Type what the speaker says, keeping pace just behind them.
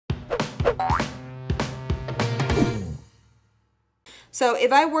So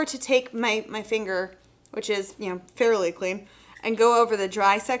if I were to take my finger, which is, you know, fairly clean, and go over the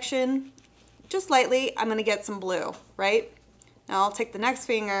dry section, just lightly, I'm gonna get some blue, right? Now I'll take the next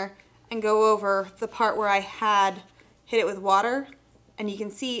finger and go over the part where I had hit it with water, and you can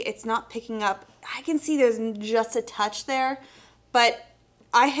see it's not picking up. I can see there's just a touch there, but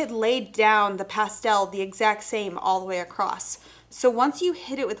I had laid down the pastel the exact same all the way across. So once you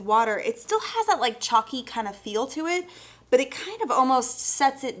hit it with water, it still has that like chalky kind of feel to it, but it kind of almost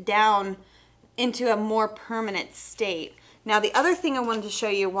sets it down into a more permanent state. Now the other thing I wanted to show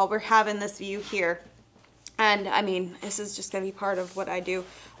you while we're having this view here, and I mean, this is just gonna be part of what I do.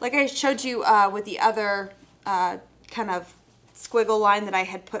 Like I showed you with the other kind of squiggle line that I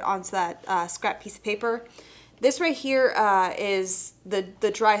had put onto that scrap piece of paper. This right here is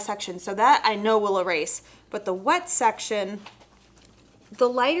the dry section, so that I know will erase. But the wet section, the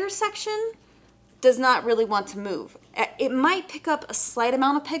lighter section does not really want to move. It might pick up a slight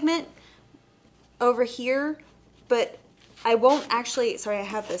amount of pigment over here, but I won't actually, sorry, I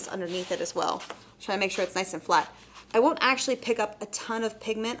have this underneath it as well. Trying to make sure it's nice and flat. I won't actually pick up a ton of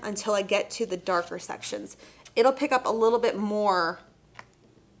pigment until I get to the darker sections. It'll pick up a little bit more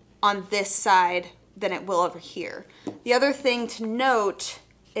on this side than it will over here. The other thing to note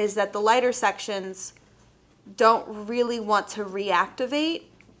is that the lighter sections don't really want to reactivate.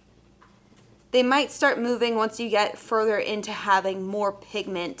 They might start moving once you get further into having more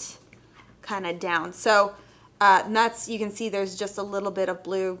pigment kind of down. So and that's, you can see there's just a little bit of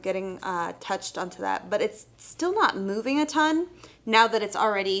blue getting touched onto that, but it's still not moving a ton now that it's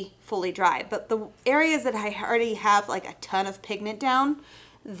already fully dry. But the areas that I already have like a ton of pigment down,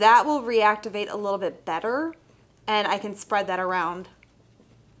 that will reactivate a little bit better, and I can spread that around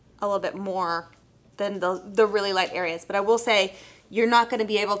a little bit more than the really light areas. But I will say, you're not going to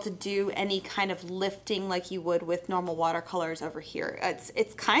be able to do any kind of lifting like you would with normal watercolors over here.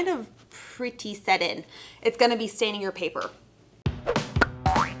 It's kind of pretty set in. It's going to be staining your paper.